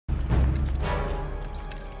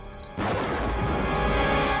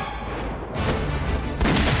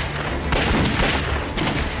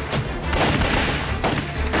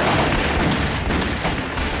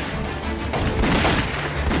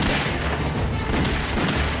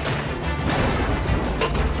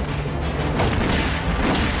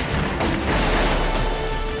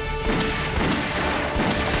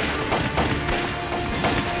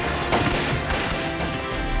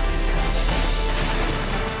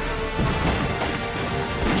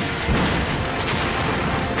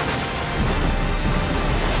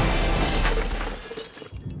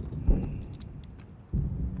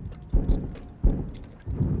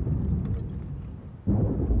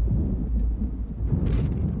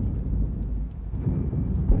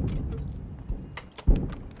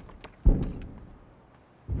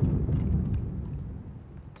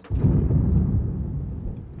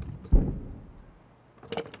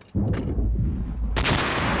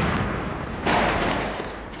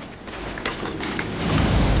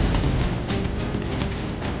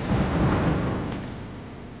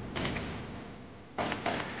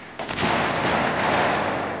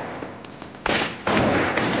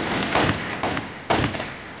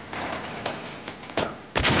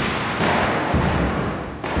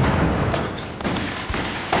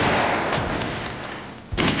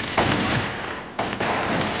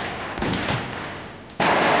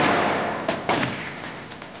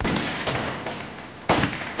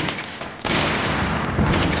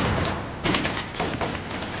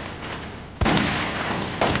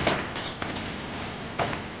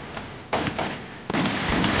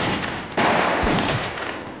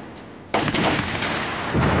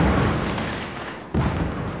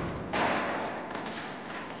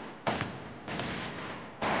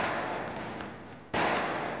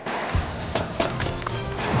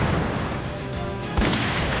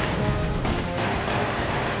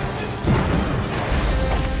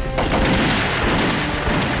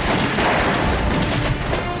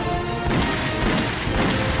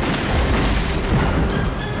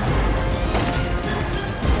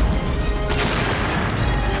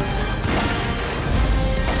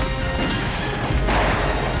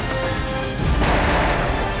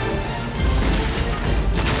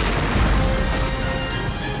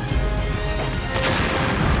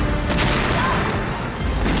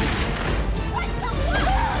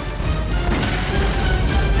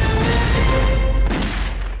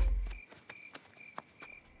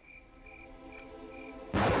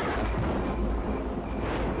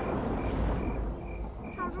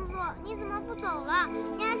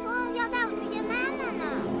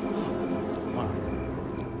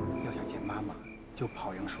就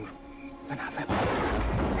跑赢叔叔。咱俩再跑。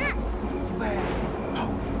预备，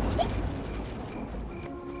跑！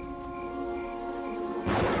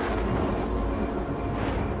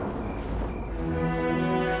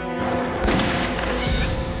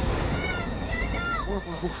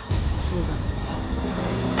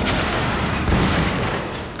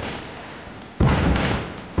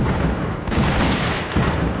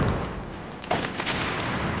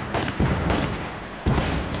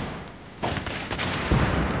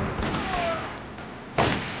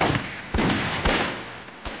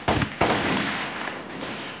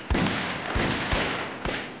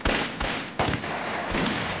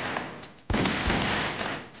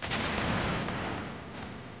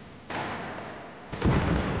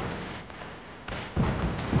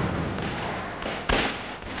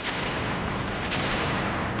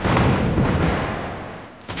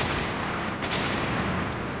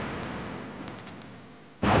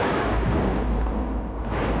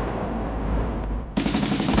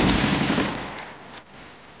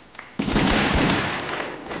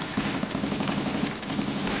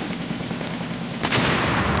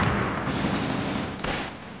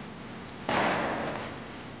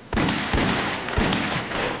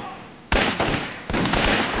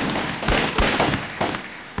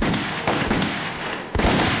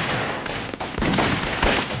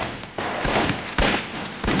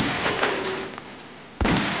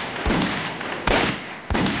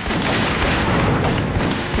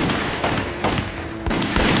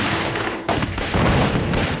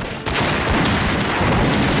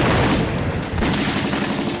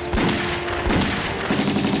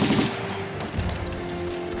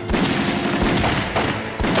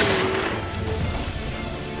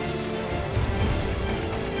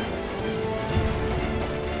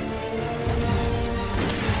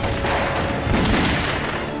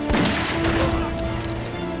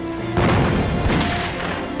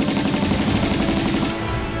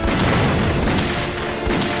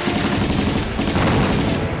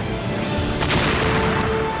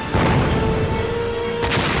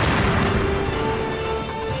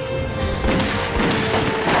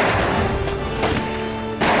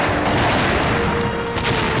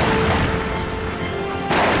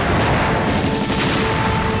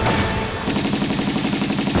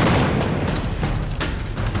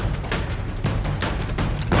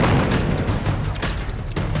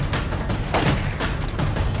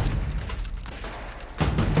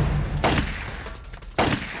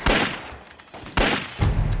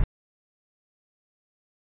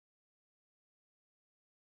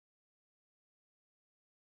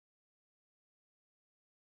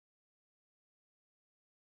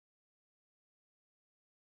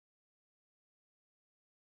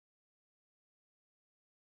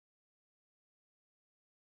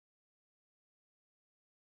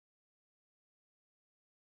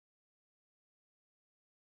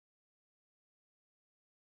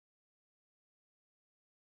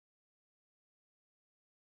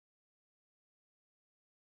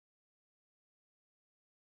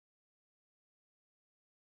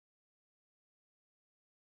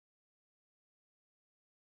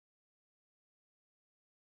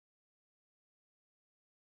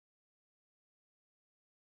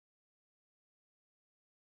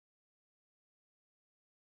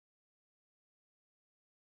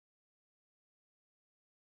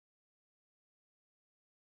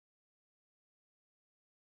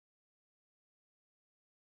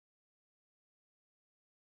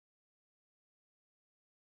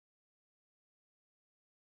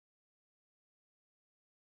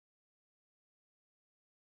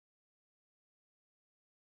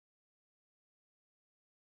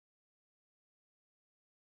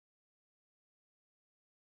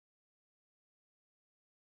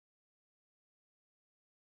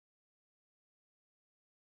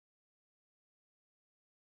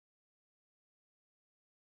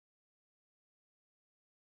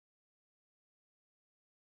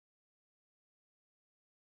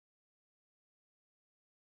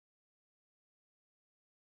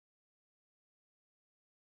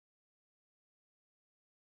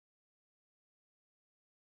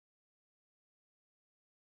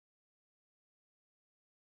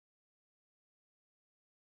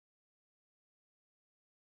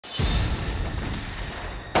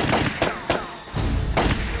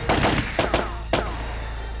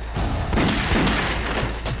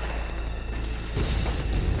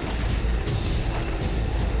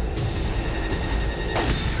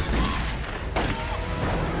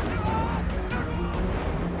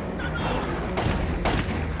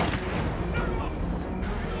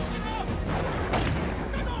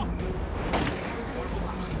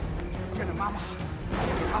妈妈，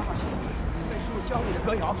给他吧，被叔叔我教你的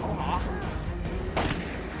歌谣，好不好啊？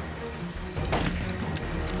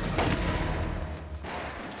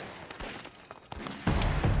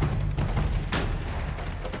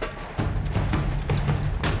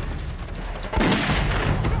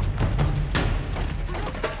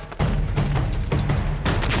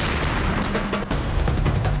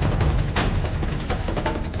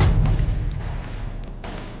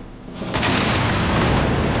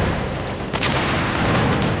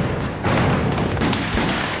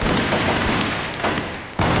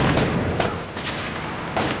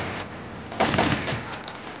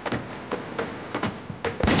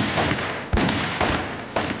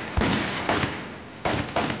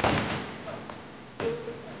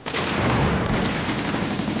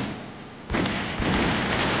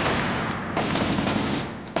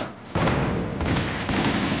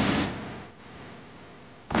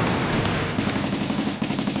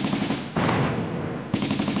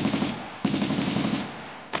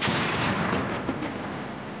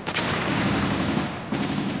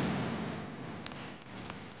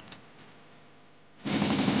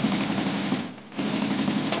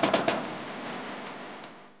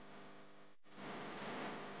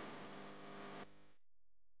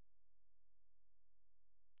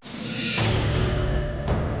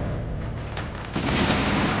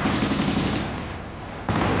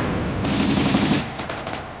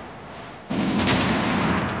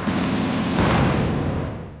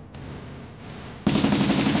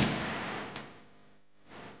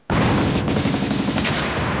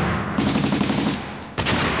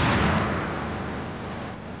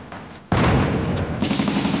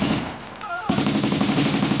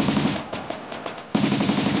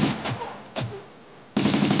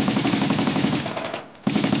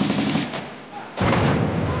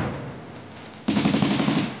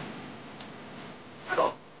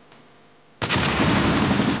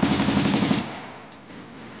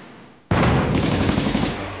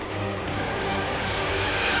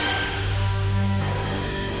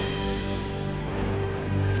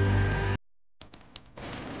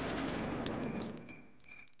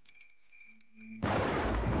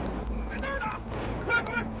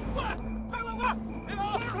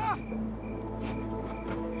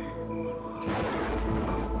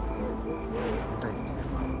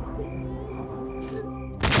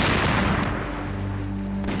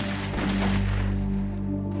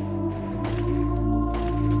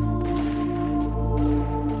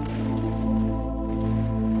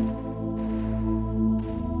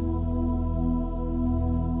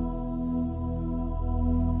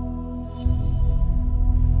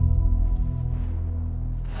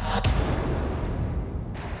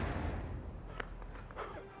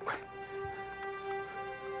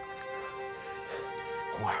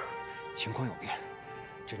 情况有变，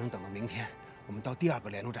只能等到明天，我们到第2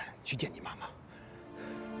个联络站去见你妈妈。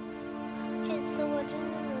这次我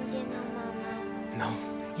真的能见到妈妈？能，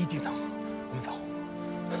一定能。我们走。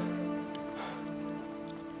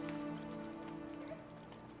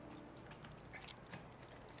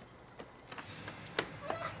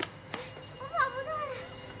我跑不动了。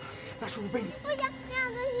那叔叔背你。不行，那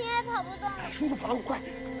样子你也跑不动了。哎，叔叔跑得快，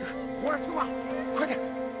红儿听话，快点。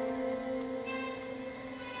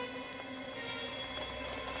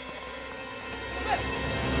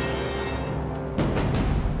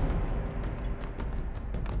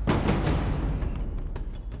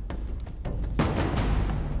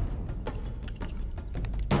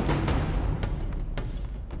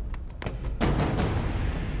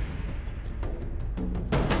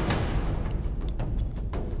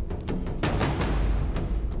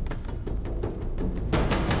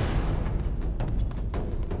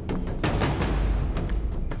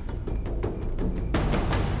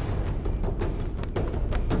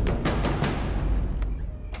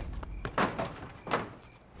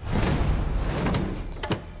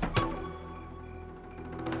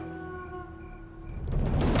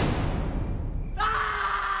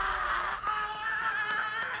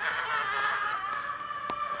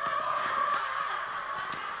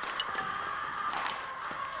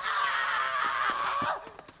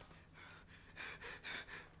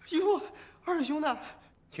 二师兄呢？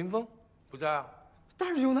秦风不在啊。大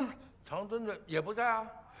师兄呢？长墩子也不在啊。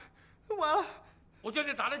完了！我叫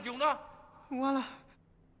你打的酒呢？完了！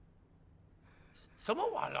什么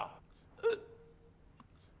完了？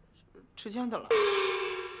吃枪的了。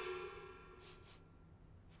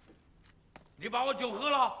你把我酒喝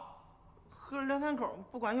了？喝了2、3口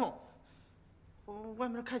不管用，外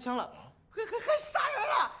面开枪了，还杀人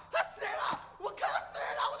了，还死人了！我看到死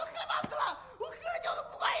人了，我都害怕死了！我喝了酒都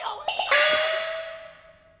不管用。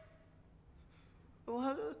我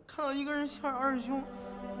还看到一个人像二师兄，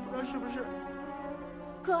不知道是不是。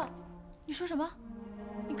哥，你说什么？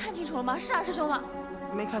你看清楚了吗？是二师兄吗？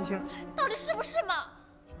没看清，到底是不是嘛？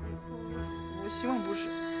我希望不是。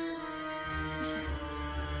不行，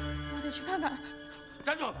我得去看看。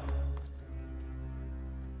站住！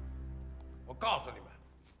我告诉你们，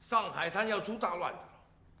上海滩要出大乱子了，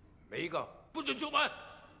每一个不准出门。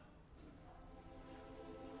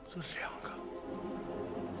这两个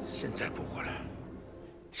现在不回来，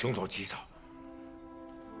凶多吉少。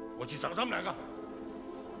我去找他们两个。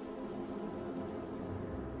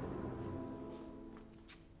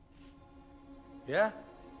别，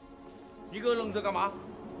一个愣着干嘛？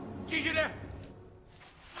继续练。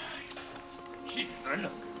哎，气死人了！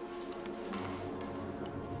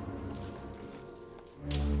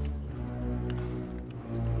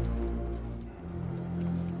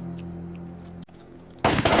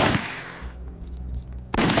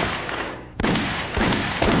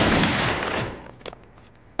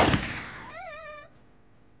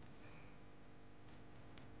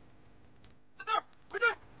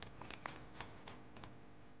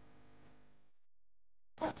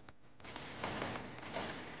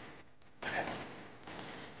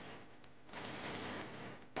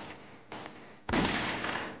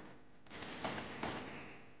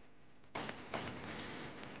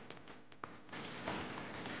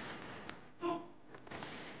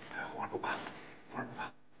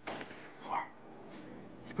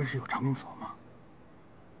不是有长命锁吗？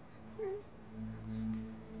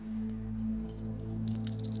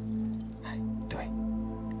哎，对，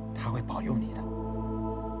他会保佑你的。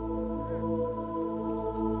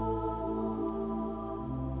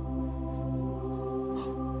好，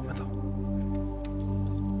我们走。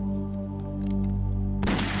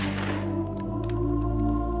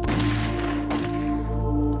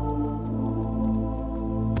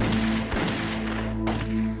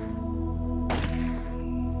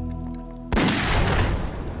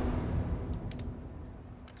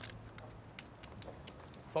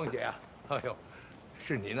凤姐啊，哎呦，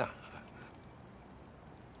是您啊！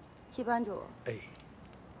七班主，哎，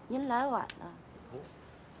您来晚了。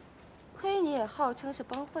亏你也号称是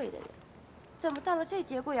帮会的人，怎么到了这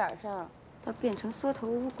节骨眼上，倒变成缩头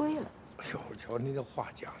乌龟了？哎呦，瞧您这话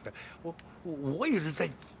讲的，我也是在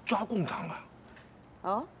抓共党啊！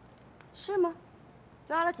哦，是吗？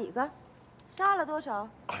抓了几个？杀了多少？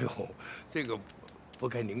哎呦，这个不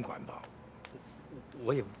该您管吧？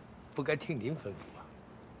我也不该听您吩咐吧？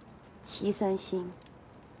齐三星，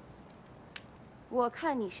我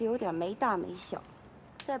看你是有点没大没小，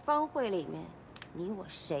在帮会里面，你我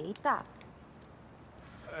谁大？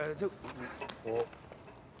这我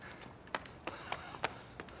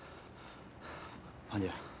芳姐，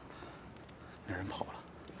那人跑了。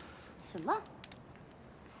什么？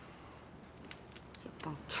这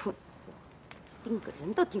帮蠢货，盯个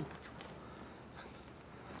人都盯不住。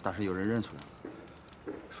但是有人认出来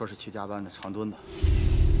了，说是齐家班的长墩子。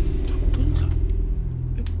长墩子，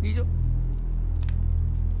你就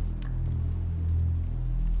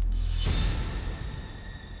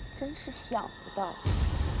真是想不到，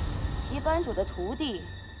齐班主的徒弟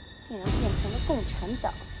竟然变成了共产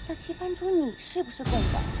党。那齐班主，你是不是共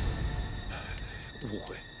党？误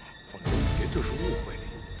会，凤姐绝对是误会。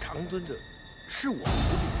长墩子是我徒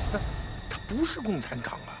弟，他不是共产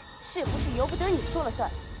党啊！是不是由不得你说了算？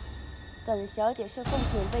本小姐是奉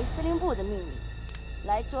准备司令部的命令，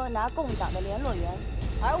来捉拿共党的联络员，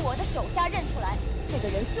而我的手下认出来，这个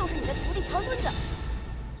人就是你的徒弟长墩子。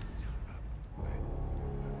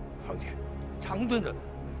芳姐，长墩子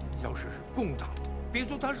要是共党，别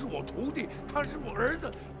说他是我徒弟，他是我儿子，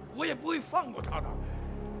我也不会放过他的。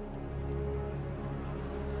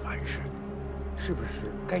凡事是不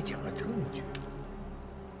是该讲个证据？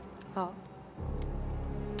好，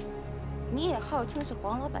你也号称是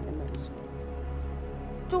黄老板的门生，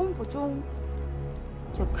忠不忠，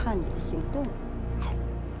就看你的行动了。好，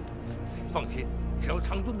放心，只要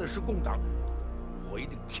长墩子是共党，我一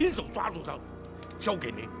定亲手抓住他，交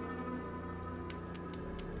给您。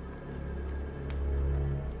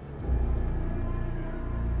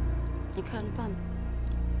你看着办吧。